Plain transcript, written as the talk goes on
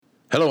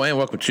Hello and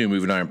welcome to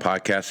Moving Iron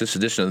Podcast. This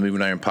edition of the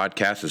Moving Iron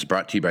Podcast is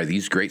brought to you by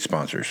these great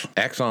sponsors.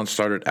 Axon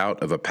started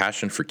out of a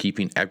passion for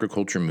keeping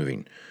agriculture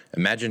moving.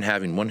 Imagine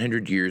having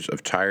 100 years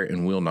of tire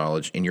and wheel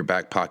knowledge in your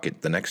back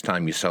pocket the next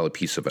time you sell a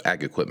piece of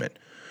ag equipment.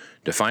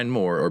 To find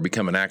more or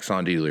become an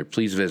Axon dealer,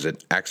 please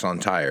visit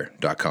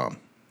axontire.com.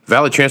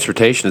 Valley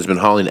Transportation has been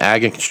hauling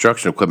ag and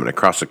construction equipment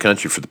across the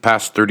country for the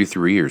past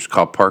 33 years.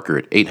 Call Parker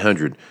at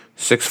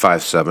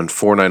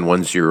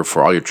 800-657-4910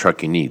 for all your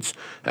trucking needs.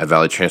 At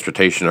Valley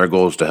Transportation, our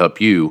goal is to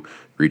help you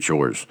reach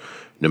yours.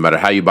 No matter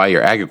how you buy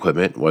your ag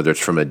equipment, whether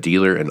it's from a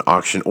dealer, an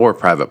auction, or a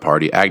private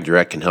party,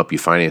 AgDirect can help you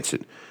finance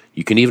it.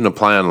 You can even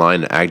apply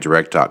online at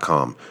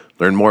agdirect.com.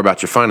 Learn more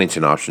about your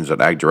financing options at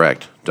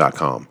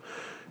agdirect.com.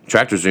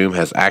 TractorZoom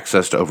has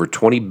access to over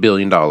 $20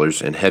 billion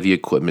in heavy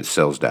equipment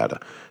sales data.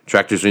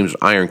 TractorZoom's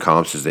Iron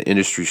Comps is the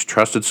industry's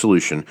trusted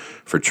solution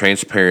for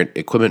transparent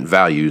equipment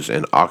values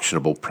and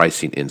auctionable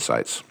pricing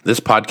insights. This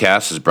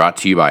podcast is brought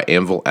to you by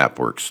Anvil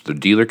AppWorks. The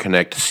Dealer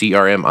Connect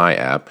CRMI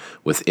app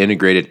with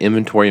integrated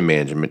inventory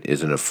management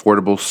is an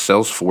affordable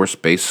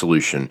Salesforce-based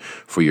solution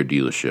for your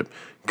dealership.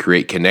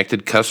 Create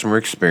connected customer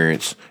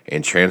experience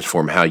and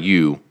transform how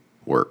you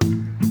work.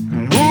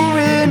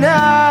 Moving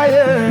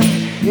higher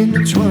in the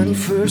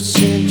 21st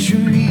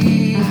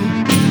century.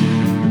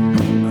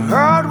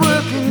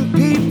 Hard-working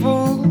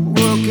people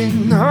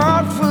working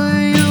hard for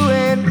you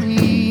and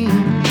me.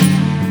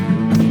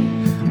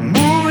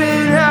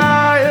 Moving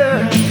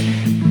higher,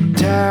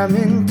 time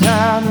and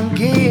time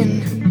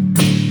again.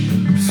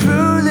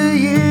 Through the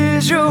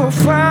years you'll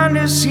find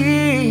us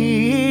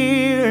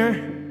here.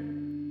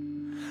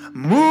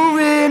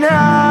 Moving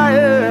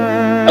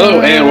higher.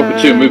 Hello and welcome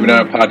to Moving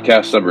Iron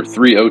Podcast number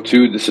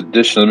 302. This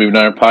edition of the Moving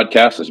Iron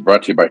Podcast is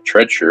brought to you by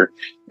TreadSure,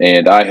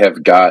 and I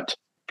have got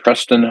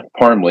Preston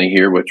Parmley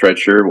here with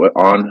TreadSure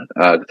on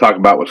to talk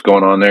about what's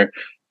going on there.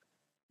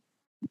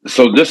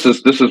 So this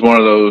is one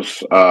of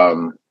those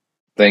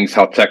things,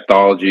 how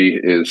technology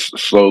is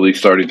slowly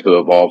starting to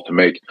evolve to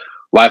make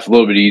life a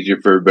little bit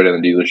easier for everybody on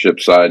the dealership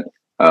side.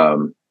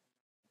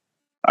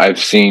 I've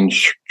seen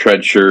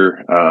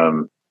TreadSure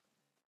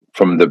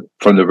from the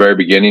very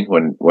beginning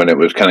when it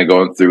was kind of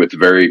going through its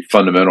very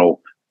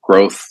fundamental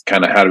growth,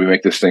 kind of how do we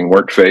make this thing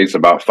work phase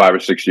about 5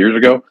 or 6 years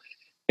ago,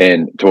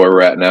 and to where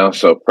we're at now.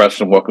 So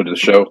Preston, welcome to the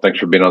show. Thanks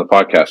for being on the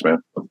podcast,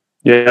 man.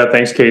 Yeah,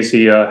 thanks,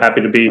 Casey. Happy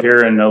to be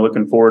here and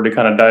looking forward to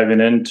kind of diving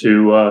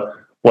into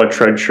what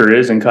TreadSure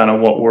is and kind of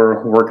what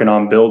we're working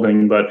on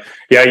building. But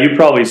yeah, you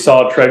probably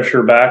saw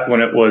TreadSure back when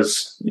it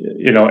was,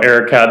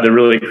 Eric had the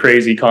really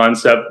crazy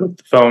concept with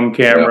the phone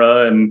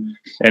camera and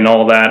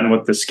all that, and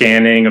with the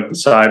scanning of the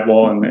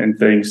sidewall and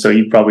things. So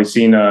you've probably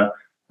seen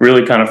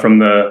really kind of from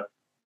the,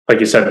 like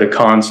you said, the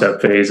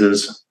concept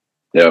phases.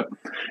 Yeah,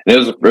 and it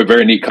was a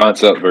very neat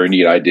concept, very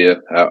neat idea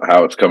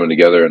how it's coming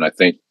together. And I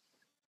think,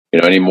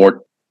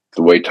 anymore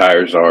the way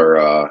tires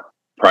are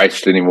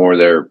priced anymore,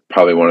 they're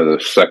probably one of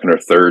the second or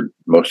third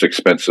most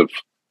expensive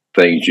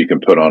things you can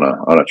put on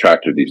a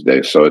tractor these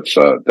days. So it's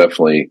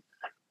definitely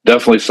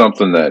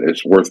something that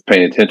is worth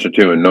paying attention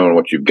to and knowing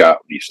what you've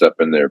got when you step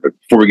in there. But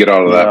before we get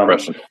out of that,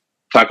 Preston,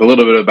 talk a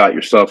little bit about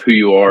yourself, who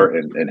you are,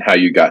 and how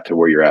you got to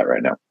where you're at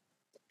right now.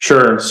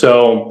 Sure.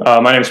 So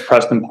my name is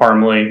Preston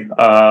Parmley.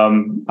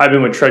 I've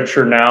been with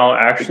TreadSure now.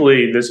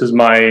 Actually, this is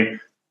my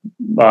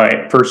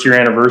first year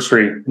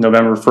anniversary,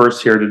 November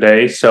 1st here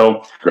today.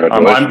 So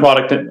I'm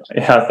product.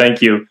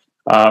 Thank you.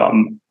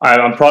 I'm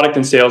product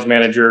and sales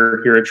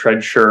manager here at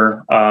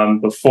TreadSure.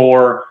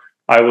 Before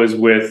I was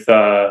with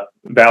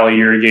Valley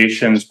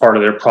Irrigation as part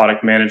of their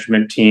product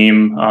management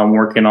team,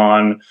 working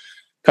on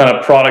kind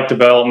of product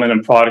development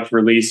and product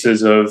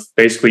releases of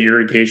basically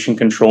irrigation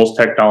controls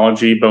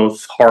technology,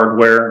 both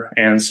hardware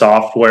and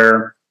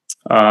software.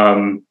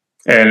 And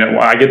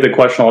I get the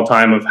question all the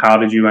time of how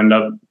did you end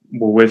up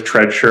with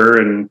TreadSure,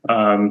 and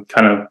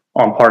kind of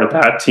on part of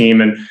that team.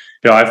 And,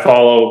 I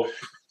follow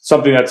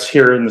something that's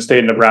here in the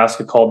state of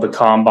Nebraska called the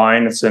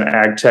Combine. It's an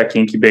ag tech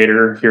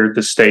incubator here at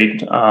the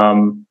state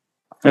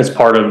as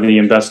part of the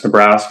Invest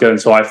Nebraska. And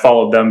so I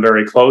followed them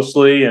very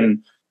closely,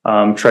 and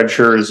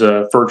TreadSure is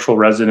a virtual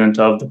resident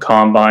of the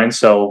Combine.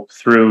 So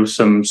through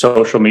some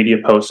social media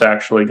posts,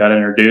 actually got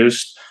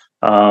introduced,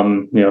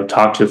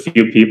 talked to a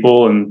few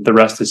people, and the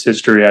rest is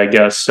history, I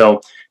guess.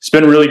 So it's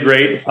been really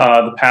great.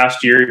 The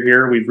past year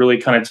here, we've really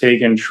kind of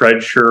taken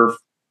TreadSure,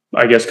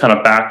 I guess, kind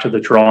of back to the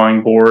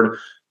drawing board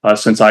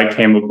since I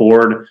came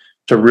aboard,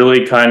 to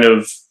really kind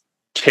of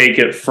take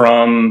it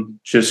from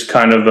just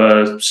kind of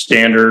a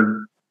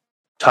standard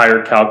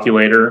tire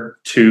calculator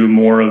to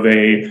more of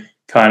a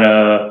kind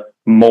of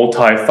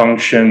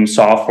multi-function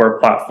software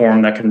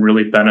platform that can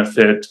really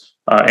benefit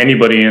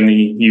anybody in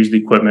the used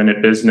equipment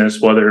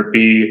business, whether it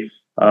be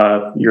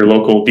your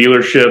local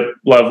dealership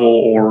level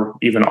or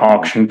even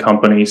auction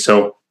company.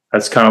 So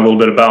that's kind of a little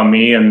bit about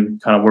me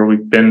and kind of where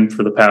we've been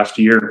for the past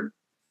year.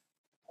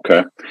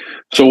 Okay,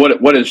 so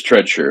what is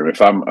TreadSure?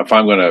 If I'm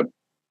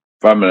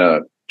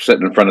gonna sit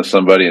in front of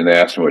somebody and they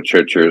ask me what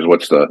TreadSure is,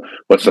 what's the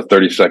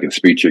 30-second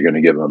speech you're going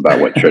to give them about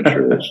what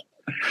TreadSure is?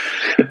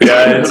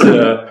 Yeah, it's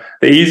the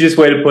easiest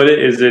way to put it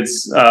is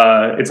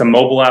it's a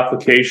mobile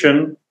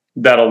application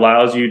that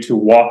allows you to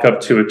walk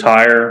up to a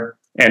tire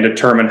and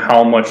determine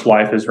how much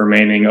life is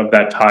remaining of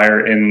that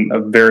tire in a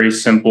very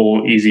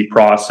simple, easy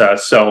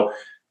process. So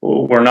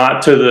we're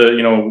not to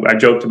the, I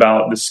joked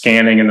about the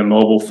scanning and the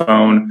mobile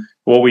phone.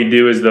 What we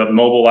do is the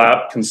mobile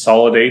app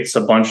consolidates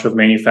a bunch of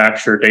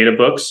manufacturer data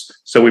books.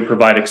 So we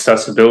provide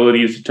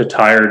accessibility to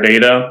tire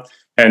data.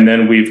 And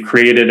then we've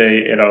created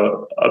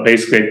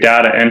basically a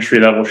data entry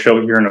that we'll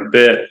show here in a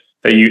bit,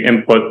 that you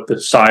input the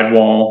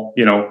sidewall,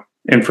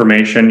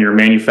 information, your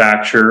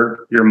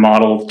manufacturer, your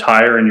model of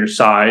tire, and your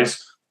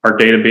size. Our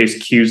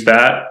database queues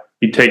that.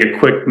 You take a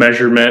quick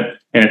measurement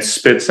and it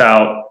spits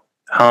out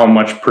how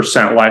much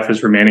percent life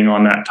is remaining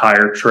on that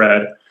tire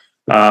tread.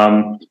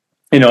 I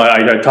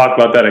talked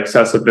about that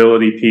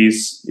accessibility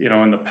piece.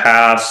 In the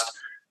past,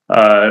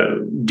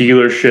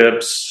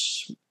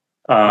 dealerships,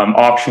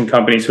 auction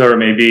companies, whoever it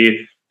may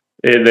be,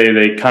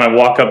 they kind of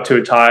walk up to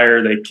a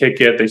tire, they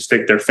kick it, they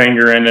stick their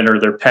finger in it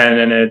or their pen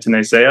in it, and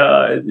they say,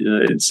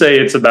 say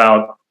it's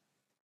about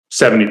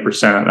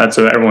 70%. That's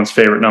everyone's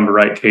favorite number,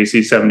 right,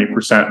 Casey?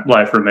 70%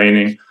 life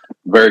remaining.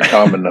 Very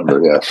common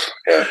number, yes.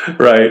 Yeah.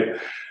 Right.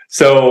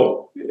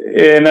 So,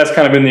 and that's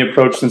kind of been the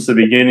approach since the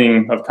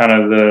beginning of kind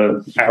of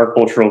the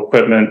agricultural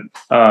equipment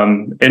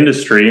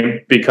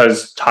industry,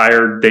 because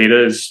tire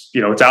data is,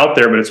 it's out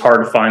there, but it's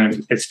hard to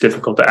find. It's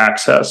difficult to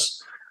access.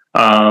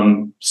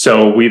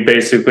 So we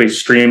basically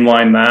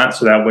streamline that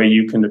so that way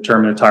you can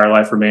determine the tire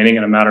life remaining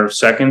in a matter of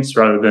seconds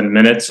rather than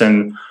minutes,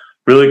 and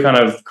really kind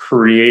of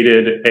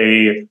created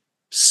a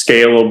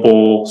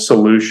scalable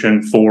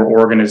solution for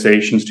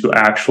organizations to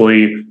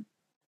actually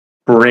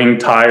bring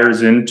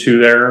tires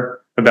into their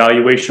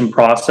evaluation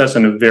process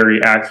in a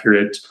very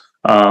accurate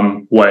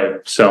way.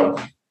 So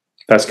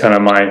that's kind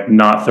of my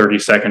not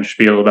 30-second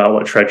spiel about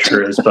what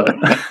TreadSure is, but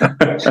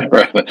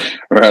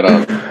right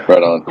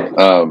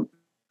on.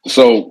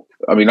 So,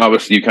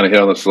 obviously you kind of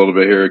hit on this a little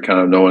bit here,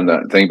 kind of knowing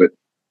that thing, but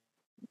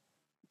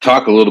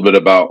talk a little bit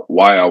about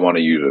why I want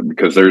to use it,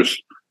 because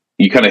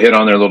you kind of hit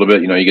on there a little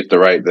bit, you get the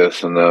right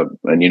this and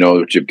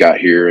what you've got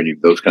here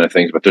and those kind of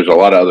things, but there's a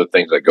lot of other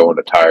things that go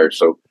into tires.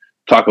 So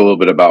talk a little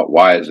bit about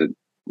why is it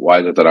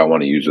that I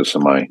want to use this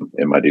in my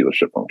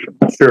dealership function?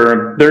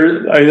 Sure.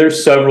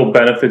 There's several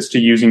benefits to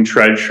using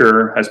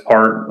TreadSure as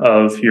part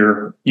of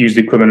your used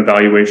equipment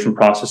evaluation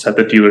process at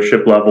the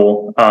dealership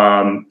level.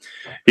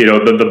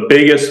 The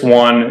biggest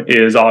one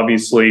is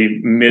obviously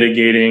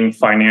mitigating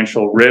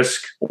financial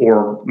risk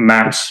or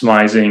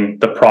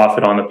maximizing the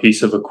profit on the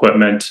piece of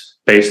equipment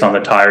based on the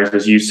tires.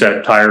 As you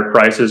said, tire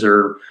prices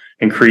are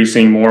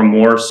increasing more and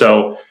more.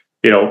 So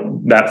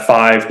that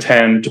 $5,000,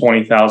 $10,000,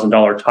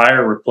 $20,000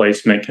 tire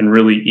replacement can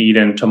really eat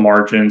into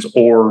margins,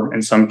 or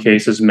in some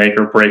cases make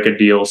or break a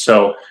deal.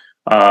 So,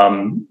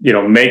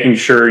 making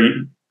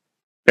sure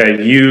that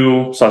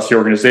you, plus the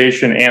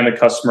organization and the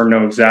customer,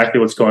 know exactly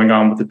what's going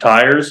on with the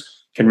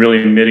tires can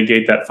really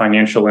mitigate that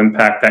financial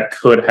impact that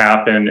could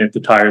happen if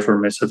the tires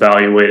were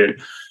misevaluated.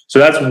 So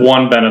that's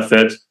one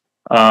benefit.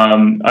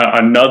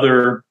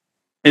 Another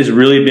is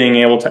really being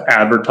able to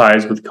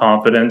advertise with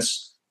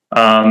confidence.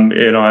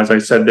 As I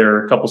said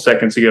there a couple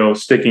seconds ago,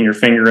 sticking your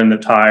finger in the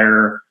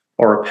tire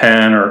or a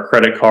pen or a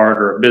credit card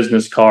or a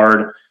business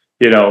card,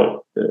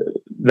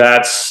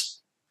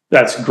 that's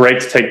great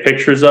to take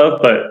pictures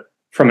of, but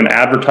from an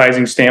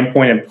advertising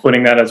standpoint and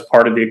putting that as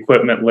part of the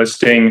equipment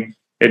listing,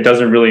 it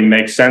doesn't really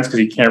make sense because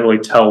you can't really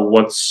tell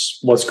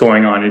what's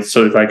going on. It's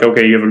like,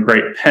 okay, you have a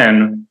great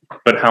pen,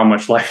 but how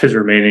much life is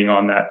remaining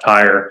on that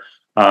tire?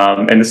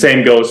 And the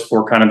same goes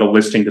for kind of the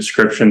listing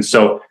description.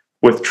 So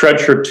with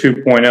TreadSure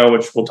 2.0,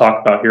 which we'll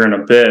talk about here in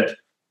a bit,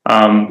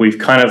 we've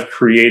kind of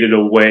created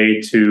a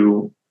way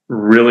to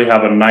really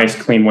have a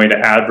nice, clean way to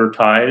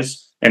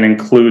advertise and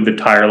include the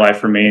tire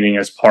life remaining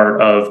as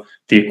part of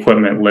the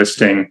equipment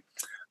listing.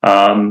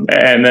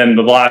 And then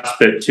the last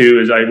bit too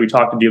is we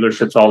talk to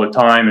dealerships all the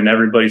time, and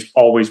everybody's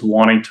always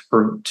wanting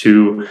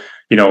to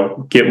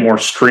get more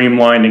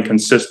streamlined and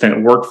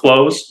consistent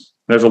workflows.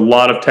 There's a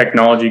lot of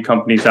technology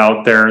companies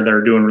out there that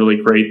are doing really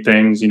great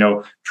things.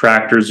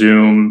 Tractor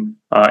Zoom,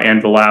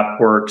 Anvil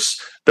AppWorks,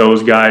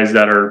 those guys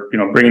that are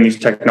bringing these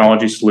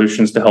technology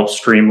solutions to help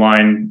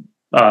streamline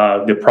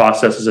the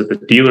processes at the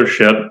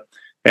dealership,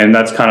 and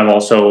that's kind of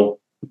also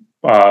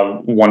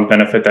one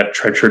benefit that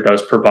TreadSure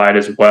does provide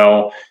as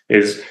well,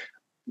 is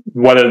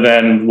rather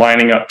than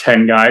lining up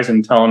 10 guys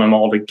and telling them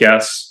all to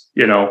guess,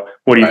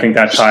 what do you think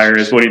that tire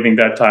is? What do you think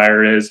that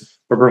tire is?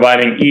 We're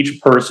providing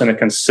each person a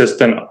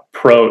consistent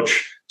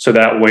approach so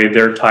that way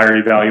their tire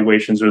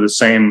evaluations are the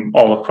same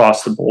all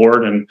across the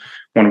board. And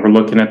when we're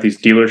looking at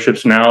these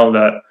dealerships now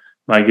that,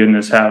 my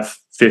goodness, have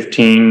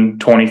 15,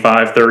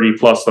 25, 30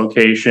 plus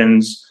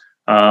locations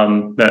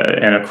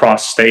and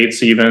across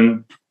states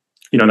even,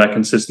 that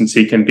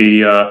consistency can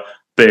be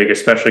big,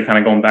 especially kind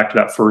of going back to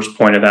that first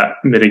point of that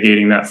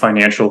mitigating that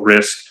financial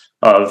risk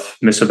of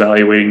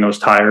misevaluating those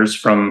tires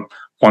from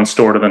one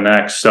store to the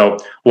next. So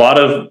a lot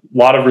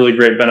of really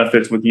great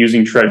benefits with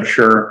using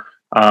TreadSure.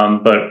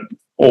 But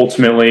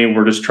ultimately,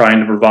 we're just trying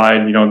to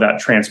provide, that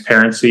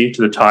transparency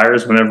to the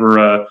tires whenever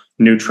a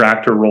new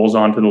tractor rolls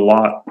onto the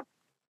lot.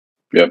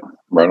 Yep,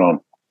 right on.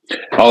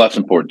 All that's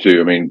important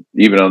too. I mean,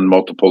 even on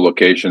multiple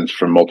locations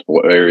from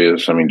multiple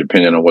areas, I mean,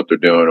 depending on what they're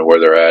doing or where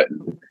they're at,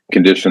 and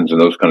conditions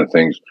and those kind of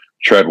things,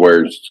 tread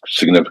wear is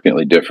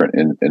significantly different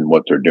in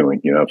what they're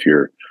doing. If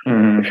you're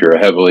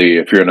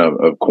if you're in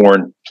a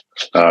corn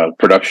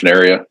production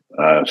area,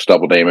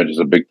 stubble damage is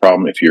a big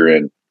problem. If you're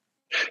in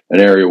an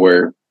area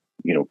where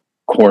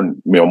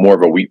corn, more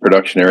of a wheat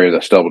production area,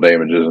 the stubble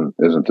damage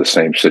isn't the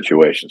same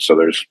situation. So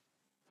there's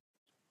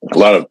a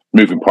lot of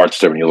moving parts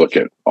there when you look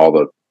at all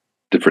the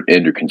different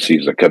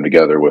intricacies that come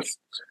together with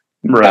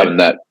having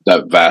that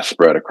vast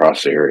spread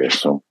across the area.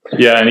 So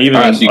and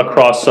even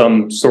across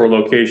some store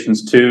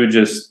locations too,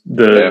 just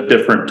the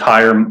different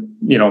tire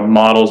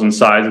models and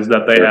sizes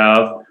that they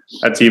have.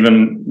 That's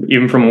even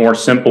from a more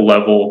simple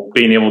level,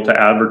 being able to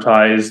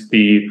advertise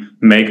the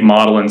make,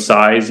 model, and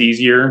size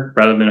easier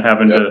rather than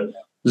having to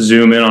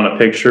zoom in on a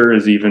picture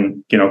is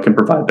even can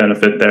provide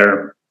benefit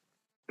there.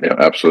 Yeah,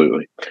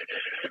 absolutely.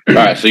 All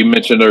right, so you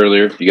mentioned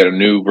earlier you got a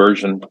new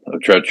version of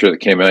TreadSure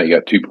that came out. You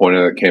got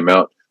 2.0 that came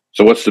out.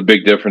 So what's the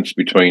big difference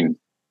between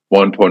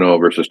 1.0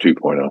 versus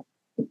 2.0?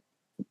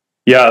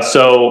 Yeah,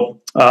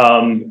 so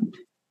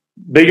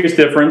biggest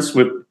difference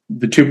with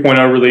the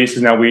 2.0 release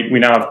is now we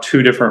now have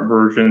two different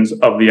versions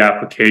of the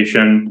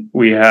application.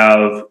 We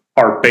have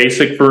our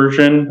basic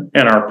version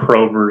and our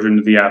pro version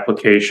of the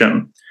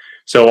application.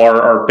 So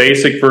our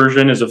basic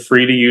version is a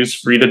free to use,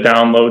 free to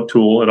download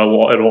tool.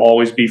 It'll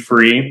always be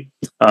free.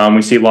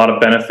 We see a lot of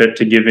benefit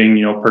to giving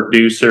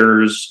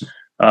producers,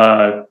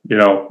 guys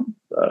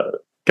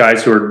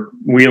who are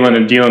wheeling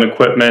and dealing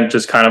equipment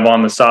just kind of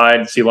on the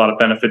side. See a lot of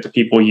benefit to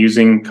people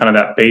using kind of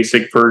that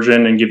basic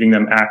version and giving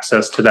them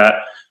access to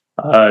that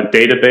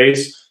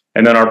database.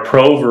 And then our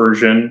pro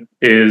version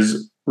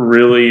is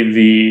really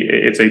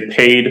it's a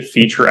paid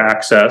feature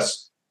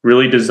access,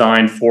 really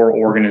designed for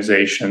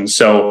organizations.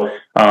 So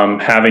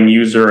having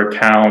user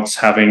accounts,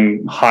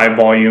 having high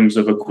volumes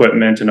of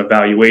equipment and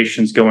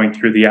evaluations going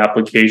through the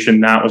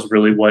application, that was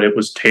really what it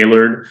was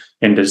tailored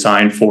and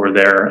designed for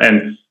there.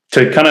 And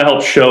to kind of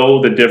help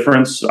show the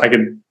difference, I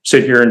could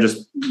sit here and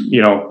just,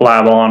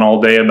 blab on all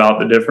day about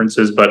the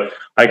differences, but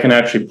I can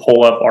actually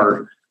pull up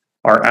our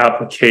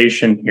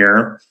application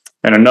here.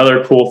 And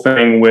another cool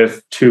thing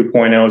with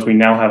 2.0 is we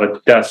now have a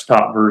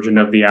desktop version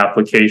of the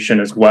application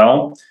as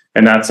well.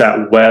 And that's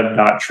at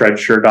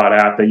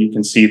web.treadsure.app that you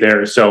can see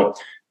there. So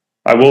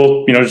I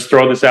will, just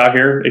throw this out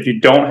here. If you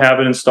don't have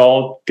it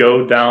installed,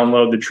 go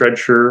download the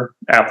TreadSure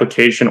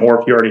application, or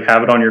if you already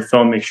have it on your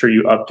phone, make sure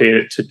you update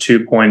it to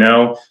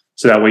 2.0.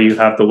 So that way you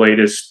have the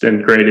latest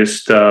and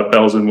greatest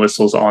bells and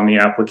whistles on the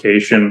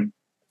application.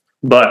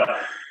 But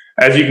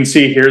as you can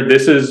see here,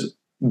 this is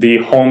the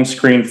home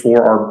screen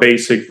for our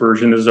basic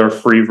version. This is our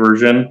free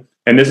version.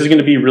 And this is going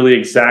to be really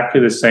exactly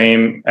the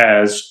same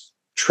as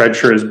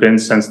TreadSure has been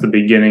since the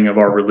beginning of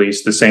our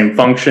release. The same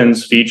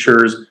functions,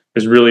 features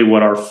is really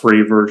what our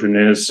free version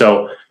is.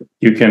 So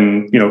you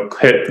can,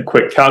 hit the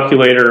quick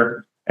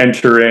calculator,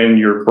 enter in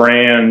your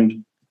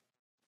brand,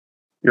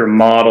 your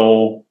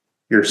model,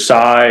 your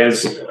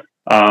size.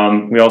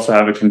 We also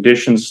have a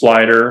condition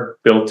slider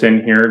built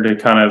in here to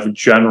kind of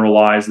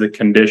generalize the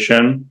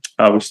condition.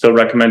 We still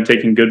recommend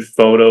taking good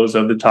photos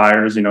of the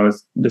tires.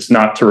 It's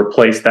not to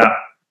replace that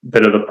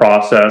bit of the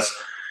process.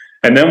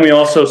 And then we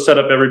also set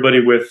up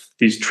everybody with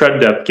these tread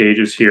depth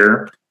gauges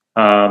here.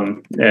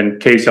 And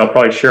Casey, I'll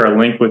probably share a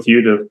link with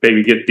you to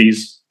maybe get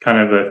these kind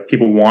of, if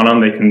people want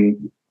them, they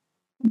can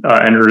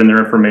enter in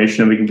their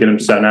information and we can get them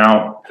sent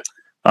out.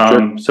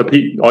 Sure. So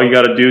all you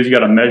got to do is you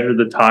got to measure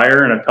the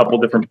tire in a couple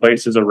different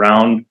places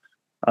around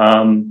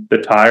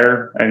the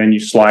tire, and then you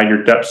slide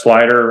your depth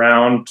slider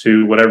around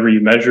to whatever you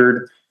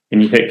measured,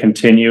 and you hit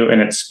continue,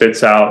 and it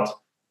spits out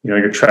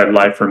your tread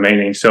life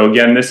remaining. So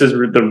again, this is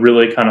the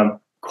really kind of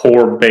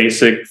core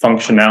basic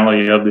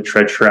functionality of the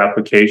TreadSure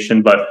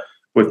application. But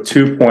with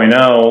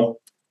 2.0,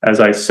 as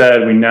I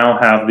said, we now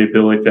have the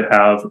ability to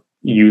have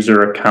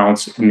user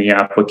accounts in the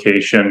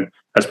application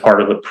as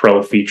part of the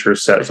pro feature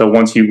set. So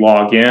once you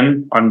log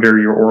in under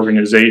your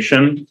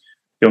organization,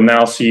 you'll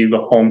now see the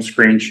home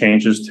screen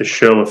changes to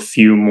show a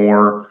few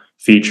more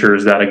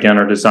features that, again,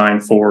 are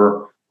designed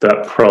for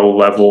that pro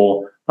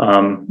level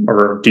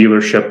or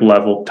dealership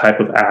level type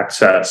of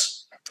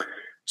access.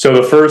 So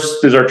the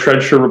first is our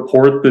TreadSure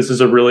report. This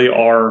is really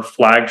our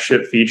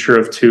flagship feature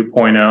of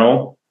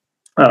 2.0.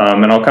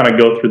 And I'll kind of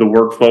go through the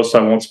workflow, so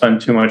I won't spend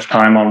too much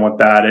time on what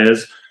that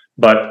is.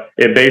 But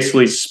it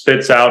basically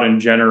spits out and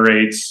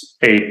generates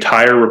a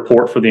tire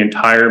report for the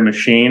entire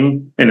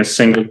machine in a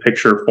single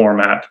picture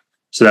format.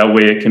 So that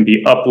way it can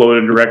be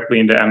uploaded directly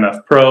into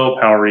MF Pro,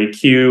 Power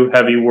EQ,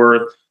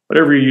 Heavyworth,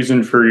 whatever you're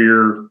using for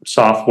your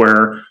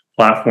software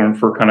platform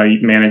for kind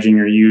of managing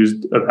your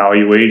used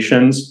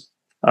evaluations.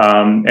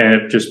 And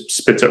it just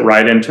spits it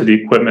right into the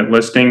equipment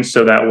listing.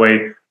 So that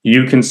way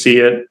you can see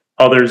it,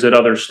 others at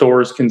other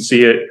stores can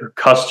see it, your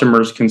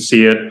customers can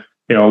see it,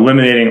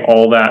 eliminating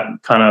all that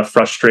kind of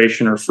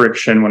frustration or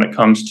friction when it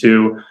comes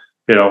to,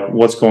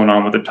 what's going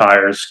on with the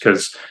tires,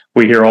 because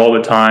we hear all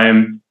the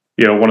time,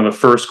 one of the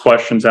first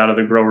questions out of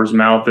the grower's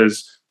mouth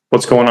is,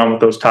 what's going on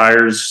with those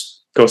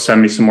tires? Go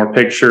send me some more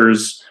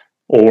pictures.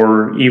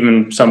 Or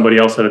even somebody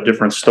else at a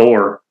different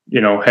store, hey,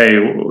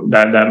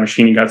 that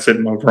machine you got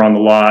sitting over on the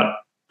lot,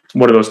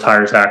 what are those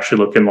tires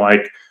actually looking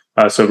like?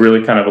 So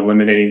really kind of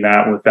eliminating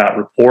that with that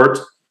report.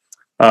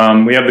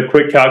 We have the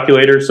quick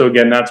calculator. So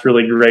again, that's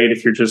really great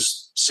if you're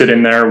just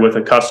sitting there with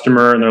a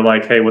customer and they're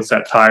like, hey, what's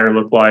that tire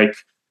look like?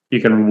 You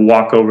can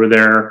walk over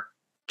there,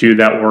 do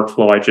that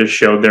workflow I just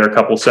showed there a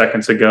couple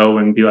seconds ago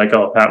and be like,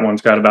 oh, that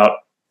one's got about,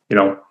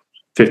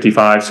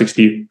 55,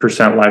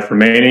 60% life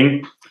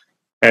remaining.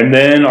 And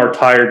then our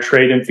tire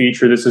trade-in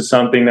feature, this is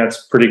something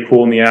that's pretty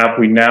cool in the app.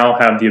 We now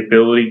have the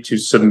ability to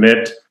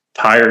submit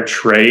tire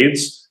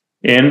trades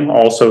in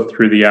also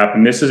through the app.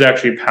 And this is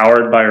actually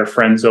powered by our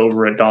friends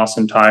over at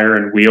Dawson Tire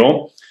and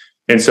Wheel.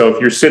 And so if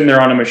you're sitting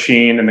there on a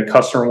machine and the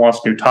customer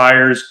wants new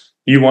tires,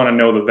 you want to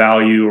know the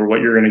value or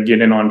what you're going to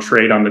get in on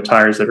trade on the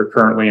tires that are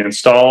currently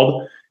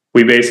installed.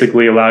 We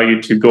basically allow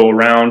you to go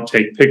around,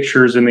 take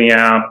pictures in the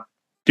app,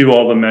 do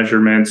all the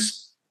measurements.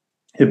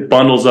 It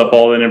bundles up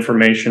all that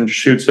information,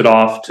 shoots it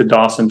off to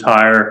Dawson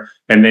Tire,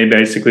 and they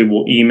basically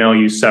will email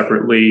you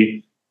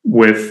separately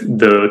with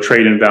the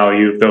trade-in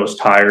value of those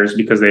tires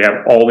because they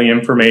have all the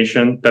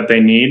information that they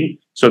need.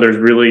 So there's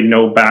really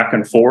no back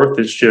and forth.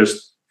 It's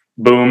just,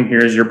 boom,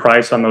 here's your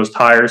price on those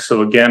tires.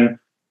 So again,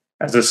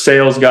 as a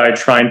sales guy,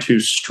 trying to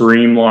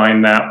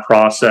streamline that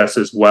process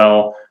as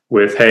well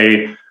with,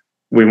 hey,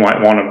 we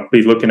might want to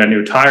be looking at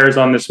new tires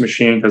on this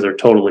machine because they're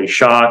totally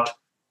shot.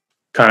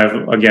 Kind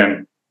of,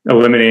 again,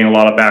 eliminating a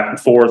lot of back and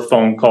forth,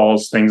 phone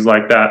calls, things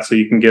like that, so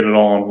you can get it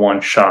all in one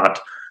shot.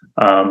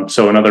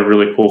 So another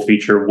really cool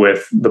feature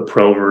with the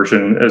Pro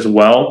version as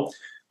well.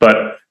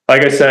 But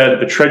like I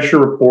said, the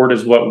TreadSure report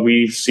is what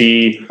we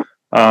see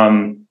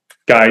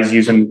guys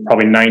using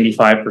probably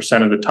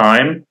 95% of the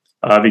time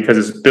because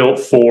it's built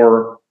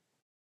for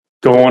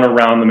going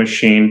around the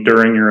machine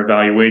during your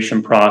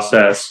evaluation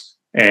process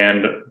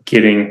and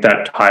getting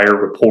that tire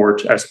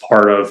report as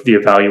part of the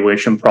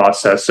evaluation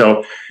process.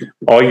 So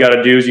all you got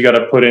to do is you got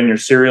to put in your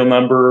serial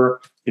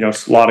number. A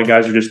lot of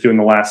guys are just doing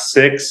the last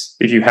 6.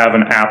 If you have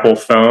an Apple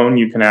phone,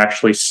 you can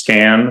actually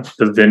scan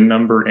the VIN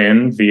number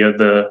in via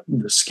the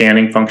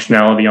scanning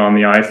functionality on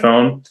the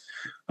iPhone.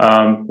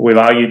 We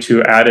allow you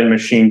to add in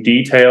machine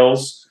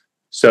details.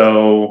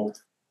 So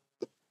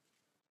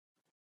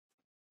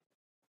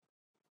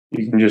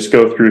you can just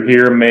go through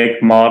here,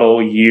 make,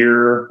 model,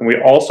 year. And we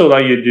also allow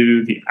you to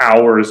do the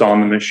hours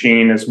on the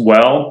machine as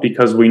well,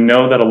 because we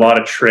know that a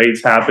lot of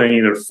trades happen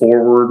either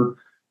forward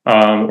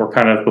or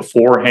kind of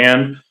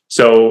beforehand.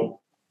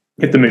 So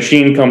if the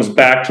machine comes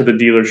back to the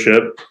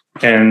dealership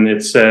and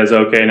it says,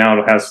 okay, now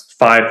it has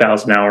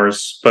 5,000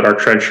 hours, but our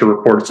TreadSure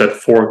report is at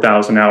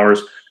 4,000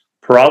 hours,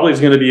 probably is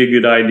going to be a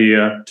good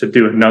idea to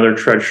do another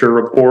TreadSure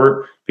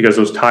report because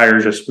those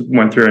tires just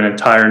went through an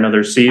entire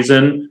another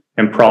season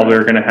and probably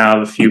are going to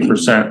have a few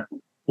percent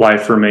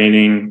life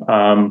remaining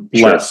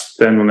less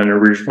than when they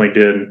originally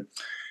did.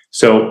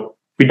 So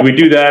we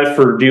do that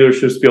for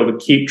dealerships to be able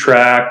to keep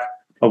track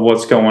of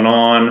what's going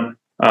on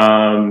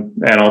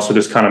and also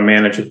just kind of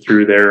manage it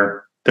through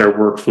their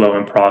workflow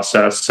and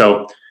process.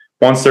 So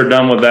once they're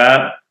done with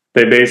that,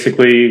 they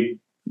basically,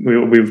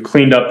 we've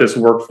cleaned up this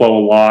workflow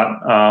a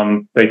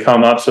lot. They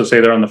come up, so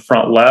say they're on the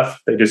front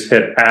left, they just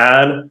hit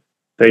add.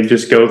 They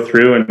just go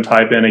through and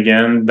type in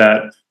again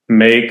that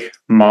make,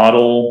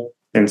 model,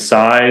 and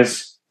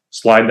size,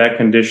 slide that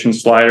condition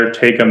slider,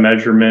 take a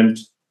measurement,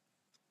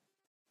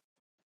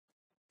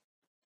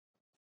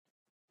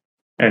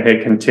 and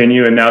hit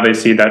continue. And now they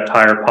see that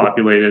tire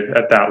populated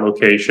at that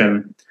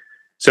location.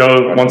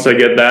 So once they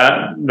get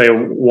that, they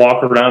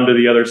walk around to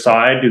the other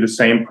side, do the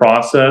same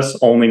process,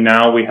 only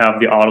now we have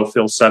the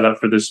autofill set up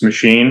for this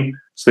machine.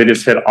 So they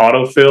just hit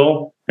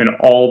autofill and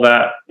all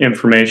that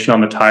information on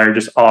the tire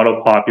just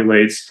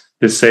auto-populates.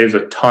 This saves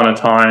a ton of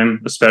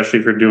time, especially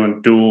if you're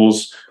doing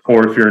duals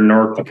or if you're a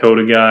North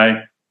Dakota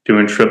guy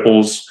doing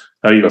triples,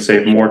 you can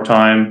save more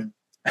time.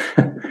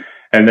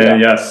 And then,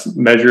 yes,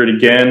 measure it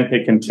again,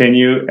 hit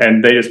continue,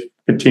 and they just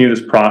continue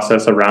this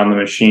process around the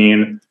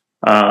machine.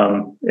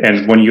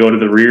 And when you go to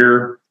the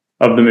rear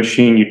of the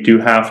machine, you do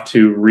have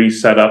to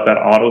reset up that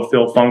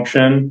autofill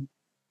function.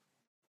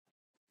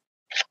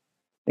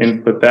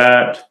 Input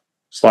that,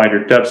 slide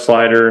your depth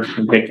slider,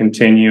 and hit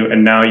continue.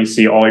 And now you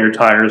see all your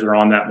tires are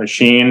on that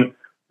machine,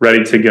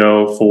 ready to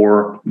go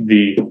for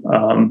the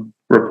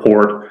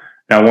report.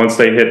 Now, once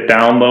they hit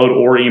download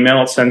or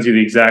email, it sends you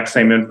the exact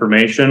same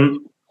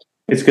information.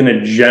 It's going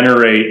to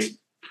generate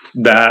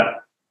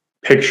that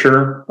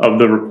picture of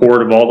the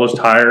report of all those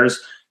tires,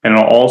 and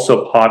it'll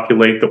also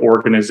populate the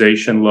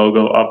organization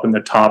logo up in the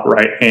top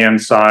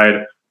right-hand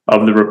side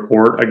of the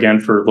report, again,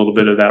 for a little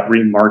bit of that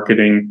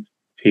remarketing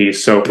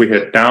piece. So if we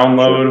hit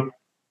download,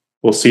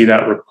 we'll see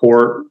that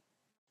report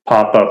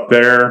pop up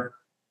there.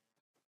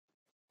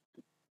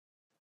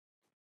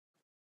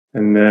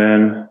 And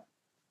then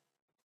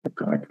I'm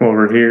going to come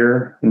over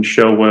here and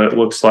show what it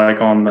looks like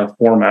on the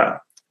format.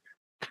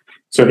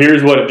 So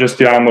here's what it just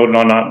downloaded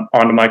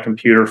onto my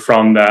computer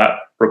from that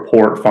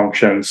report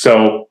function.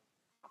 So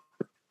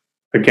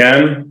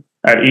again,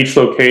 at each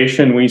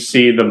location, we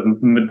see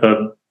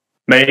the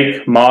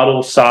make,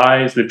 model,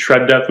 size, the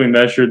tread depth we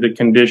measured, the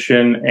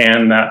condition,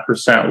 and that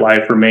percent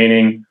life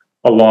remaining,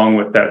 along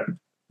with that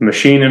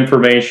machine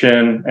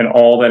information and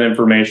all that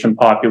information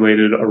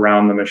populated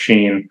around the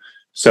machine.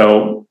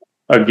 So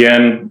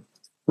again,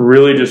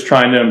 really just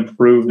trying to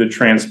improve the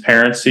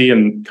transparency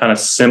and kind of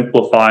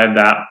simplify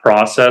that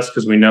process,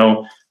 because we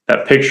know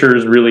that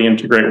pictures really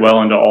integrate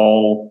well into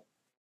all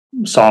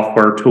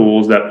software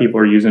tools that people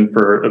are using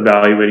for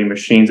evaluating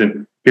machines.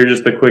 And here's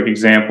just a quick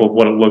example of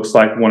what it looks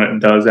like when it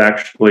does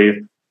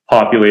actually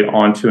populate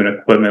onto an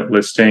equipment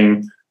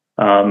listing.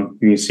 You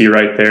can see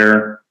right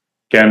there,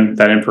 again,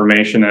 that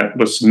information that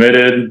was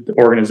submitted, the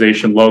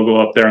organization logo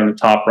up there in the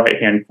top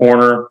right-hand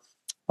corner.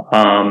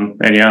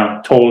 And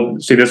yeah,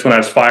 see, this one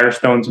has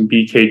Firestones and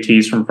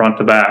BKTs from front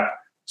to back.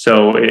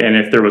 So, and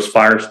if there was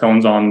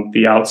Firestones on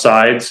the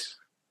outsides,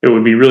 it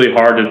would be really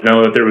hard to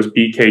know that there was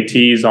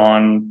BKTs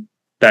on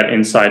that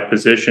inside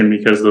position,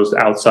 because those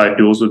outside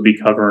duals would be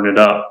covering it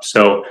up.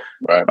 So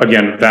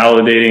again,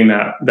 validating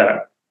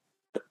that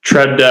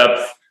tread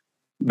depth,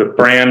 the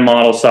brand,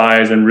 model,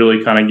 size, and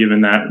really kind of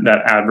giving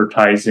that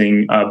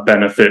advertising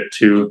benefit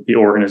to the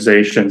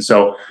organization.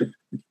 So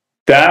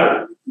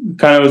that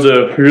kind of was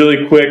a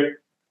really quick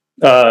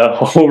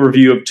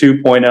overview of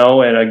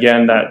 2.0. And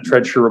again, that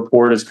TreadSure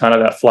report is kind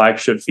of that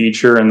flagship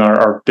feature and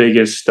our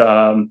biggest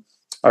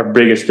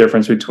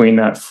difference between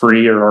that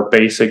free or our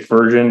basic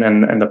version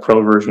and the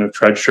pro version of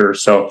TreadSure.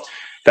 So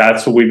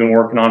that's what we've been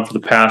working on for the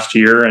past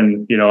year.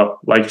 And, you know,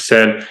 like you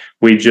said,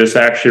 we just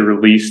actually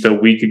released a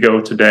week ago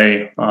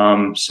today.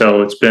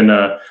 So it's been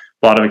a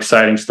lot of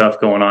exciting stuff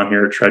going on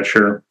here at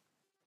TreadSure.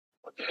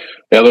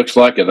 Yeah, it looks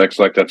like it. Looks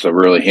like that's a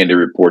really handy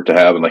report to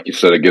have. And like you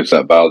said, it gives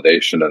that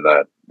validation and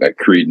that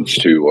credence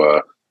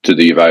to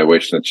the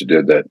evaluation that you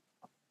did, that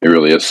it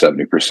really is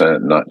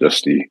 70%, not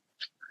just the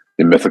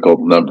mythical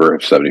number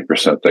of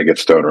 70% that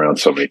gets thrown around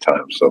so many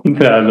times. So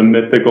yeah, the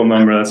mythical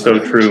number. That's so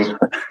true.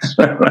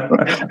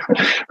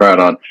 Right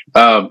on.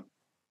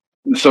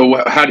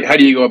 So how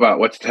do you go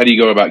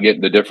about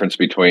getting the difference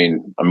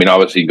between, I mean,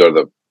 obviously you go to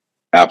the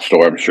App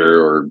Store, I'm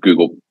sure, or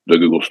the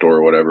Google Store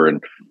or whatever,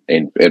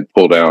 and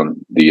pull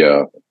down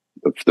the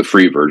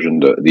free version,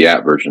 the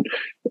app version.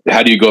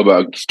 How do you go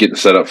about getting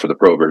set up for the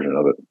pro version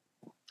of it?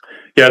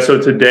 Yeah, so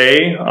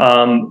today,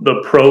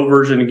 the pro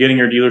version, getting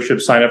your dealership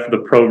signed up for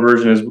the pro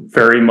version, is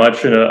very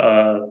much we're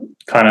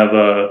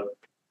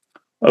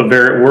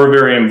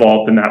very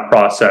involved in that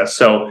process.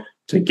 So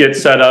to get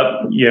set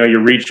up, you know, you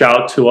reach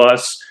out to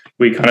us.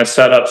 We kind of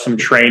set up some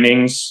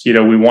trainings. You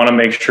know, we want to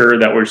make sure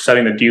that we're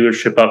setting the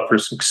dealership up for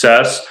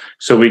success.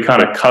 So we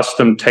kind of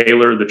custom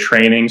tailor the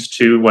trainings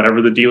to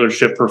whatever the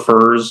dealership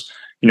prefers.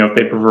 You know, if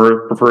they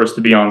prefer us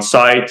to be on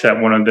site at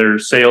one of their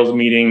sales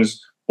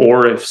meetings,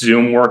 or if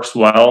Zoom works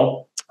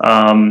well,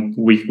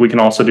 we can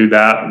also do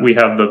that. We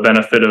have the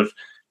benefit of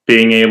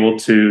being able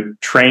to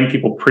train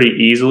people pretty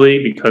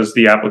easily because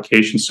the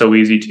application's so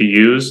easy to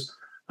use.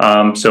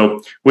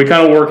 So we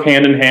kind of work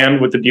hand in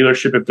hand with the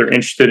dealership if they're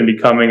interested in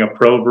becoming a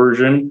pro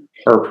version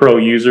or a pro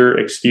user,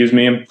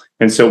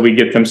 And so we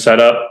get them set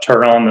up,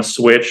 turn on the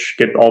switch,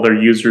 get all their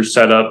users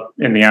set up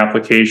in the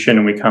application,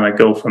 and we kind of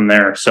go from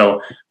there.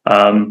 So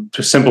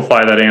to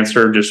simplify that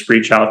answer, just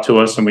reach out to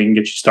us and we can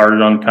get you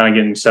started on kind of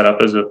getting set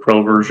up as a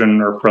pro version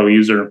or pro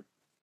user.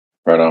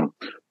 Right on.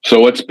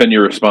 So what's been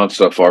your response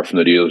so far from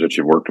the dealers that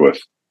you've worked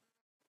with?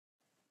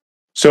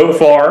 So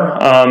far,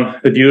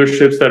 the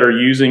dealerships that are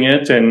using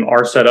it and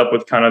are set up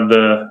with kind of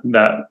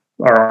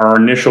our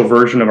initial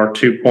version of our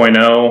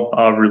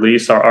 2.0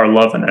 release are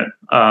loving it.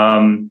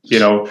 You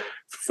know,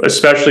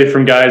 especially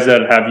from guys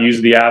that have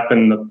used the app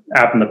in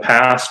the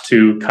past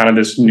to kind of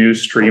this new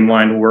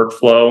streamlined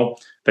workflow.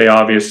 They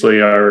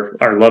obviously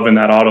are loving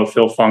that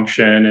autofill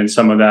function and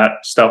some of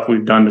that stuff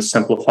we've done to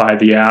simplify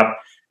the app.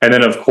 And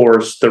then, of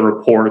course, the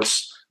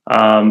reports,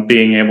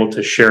 being able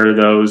to share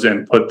those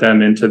and put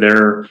them into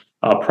their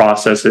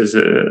processes,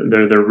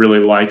 they're really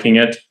liking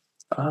it.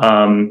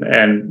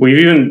 And we've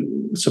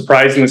even,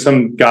 surprisingly,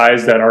 some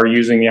guys that are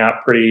using the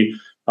app pretty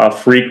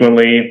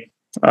frequently,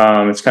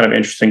 it's kind of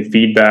interesting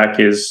feedback,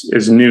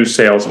 is new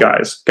sales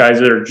guys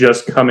that are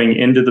just coming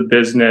into the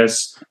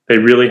business. They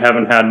really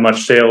haven't had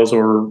much sales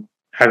or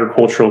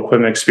agricultural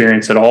equipment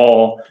experience at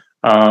all.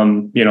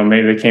 You know,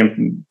 maybe they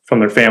came from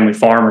their family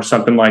farm or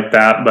something like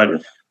that,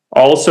 but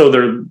also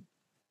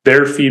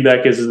their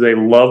feedback is they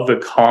love the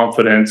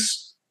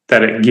confidence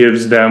that it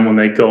gives them when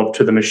they go up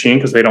to the machine,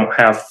 because they don't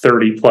have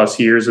 30 plus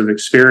years of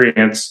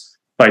experience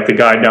like the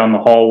guy down the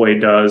hallway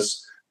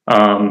does.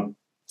 And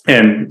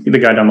the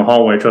guy down the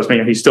hallway, trust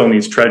me, he still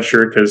needs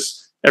TreadSure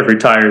because every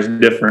tire is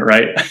different,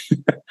 right?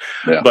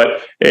 Yeah.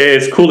 But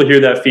it's cool to hear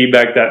that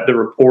feedback, that the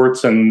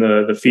reports and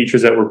the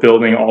features that we're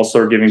building also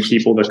are giving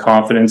people the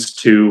confidence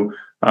to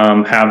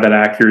have that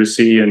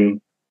accuracy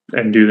and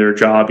do their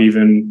job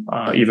even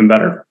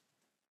better.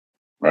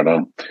 Right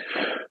on.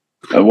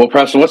 Well,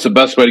 Preston, what's the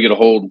best way to get a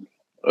hold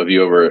of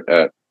you over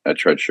at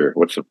TreadSure?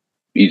 What's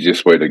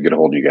easiest way to get a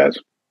hold of you guys?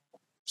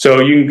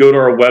 So you can go to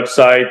our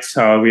website.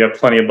 We have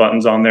plenty of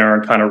buttons on there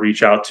and kind of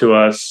reach out to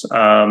us.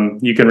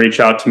 You can reach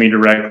out to me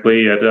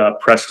directly at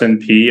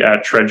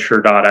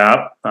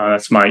prestonp@treadsure.app.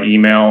 That's my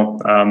email,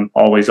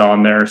 always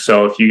on there.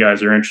 So if you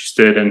guys are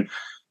interested in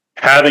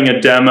having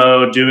a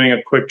demo, doing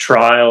a quick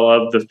trial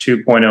of the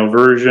 2.0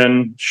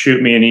 version,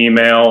 shoot me an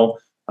email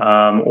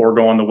or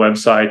go on the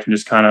website and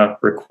just kind of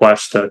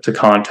request to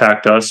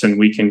contact us, and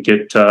we can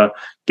get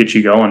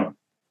you going.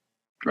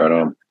 Right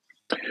on.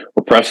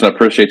 Well, Preston, I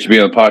appreciate you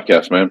being on the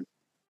podcast, man.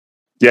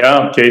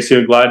 Yeah,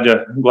 Casey, glad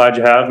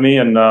you have me,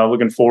 and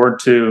looking forward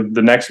to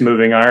the next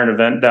Moving Iron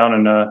event down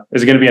in.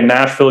 Is it going to be in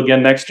Nashville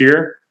again next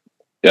year?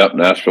 Yep,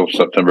 Nashville,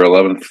 September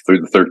 11th through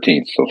the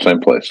 13th, so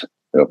same place.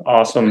 Yep.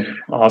 Awesome.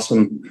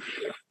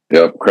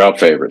 Yep, crowd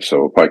favorite,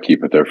 so we'll probably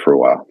keep it there for a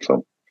while.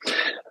 So,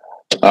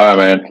 all right,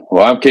 man.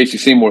 Well, I'm Casey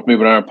Seymour with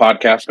Moving Iron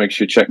Podcast. Make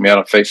sure you check me out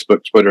on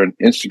Facebook, Twitter, and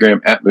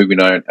Instagram at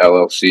Moving Iron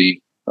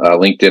LLC.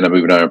 LinkedIn at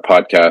Moving Iron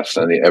Podcast,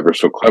 and the ever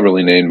so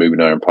cleverly named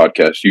Moving Iron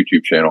Podcast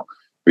YouTube channel,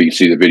 where you can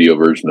see the video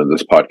version of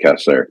this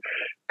podcast there.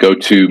 Go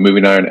to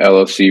Moving Iron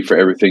LLC for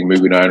everything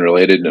Moving Iron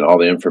related and all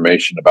the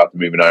information about the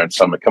Moving Iron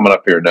Summit coming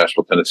up here in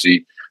Nashville,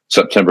 Tennessee,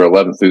 September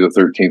 11th through the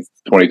 13th,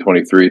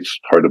 2023. It's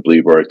hard to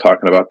believe we're already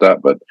talking about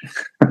that, but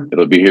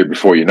it'll be here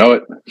before you know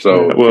it.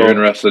 So if you're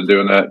interested in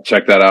doing that,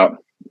 check that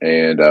out,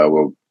 and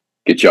we'll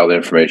get you all the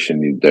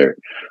information you need there.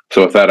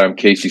 So with that, I'm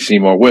Casey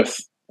Seymour with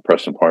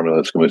Preston Parmley.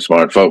 Let's go move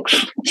smart,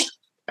 folks.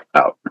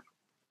 Out.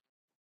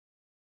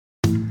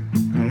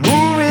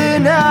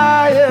 Moving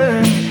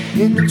higher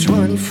in the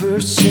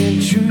 21st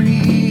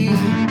century.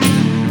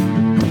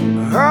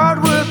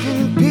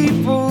 Hard-working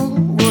people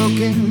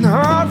working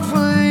hard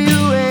for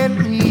you and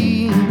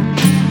me.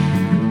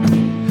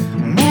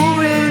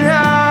 Moving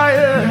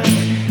higher,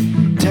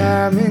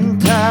 time and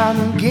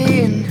time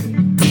again.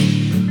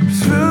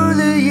 Through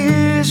the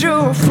years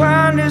you'll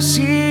find us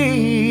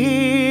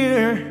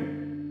here.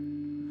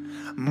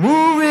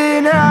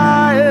 Moving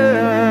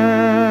iron.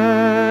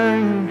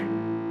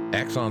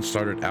 Axon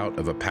started out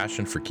of a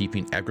passion for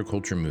keeping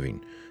agriculture moving.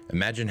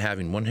 Imagine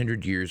having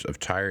 100 years of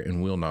tire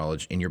and wheel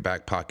knowledge in your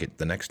back pocket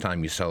the next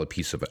time you sell a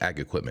piece of ag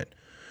equipment.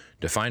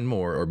 To find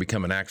more or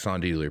become an Axon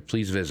dealer,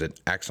 please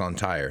visit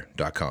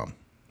axontire.com.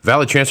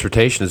 Valley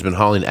Transportation has been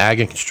hauling ag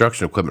and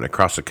construction equipment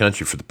across the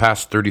country for the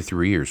past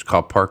 33 years.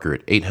 Call Parker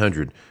at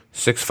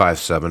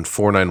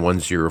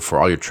 800-657-4910 for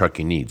all your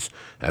trucking needs.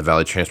 At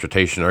Valley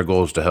Transportation, our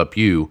goal is to help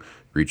you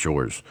reach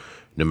yours.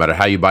 No matter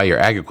how you buy your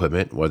ag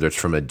equipment, whether it's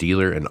from a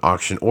dealer, an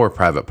auction, or a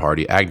private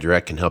party,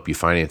 AgDirect can help you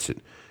finance it.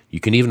 You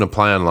can even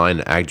apply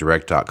online at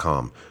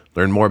agdirect.com.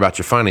 Learn more about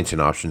your financing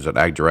options at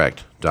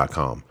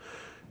agdirect.com.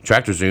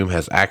 TractorZoom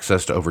has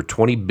access to over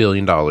 $20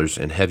 billion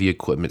in heavy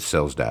equipment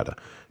sales data.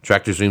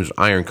 TractorZoom's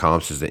Iron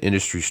Comps is the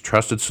industry's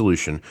trusted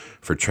solution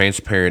for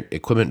transparent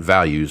equipment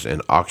values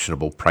and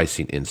auctionable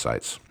pricing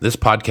insights. This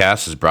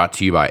podcast is brought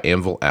to you by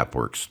Anvil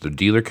AppWorks. The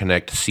Dealer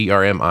Connect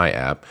CRMI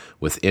app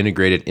with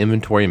integrated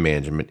inventory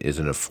management is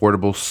an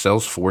affordable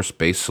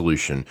Salesforce-based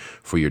solution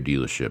for your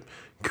dealership.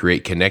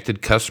 Create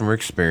connected customer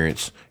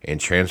experience and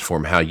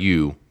transform how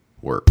you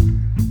work.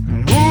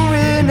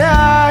 Moving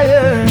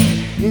higher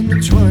in the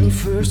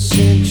 21st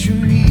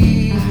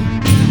century.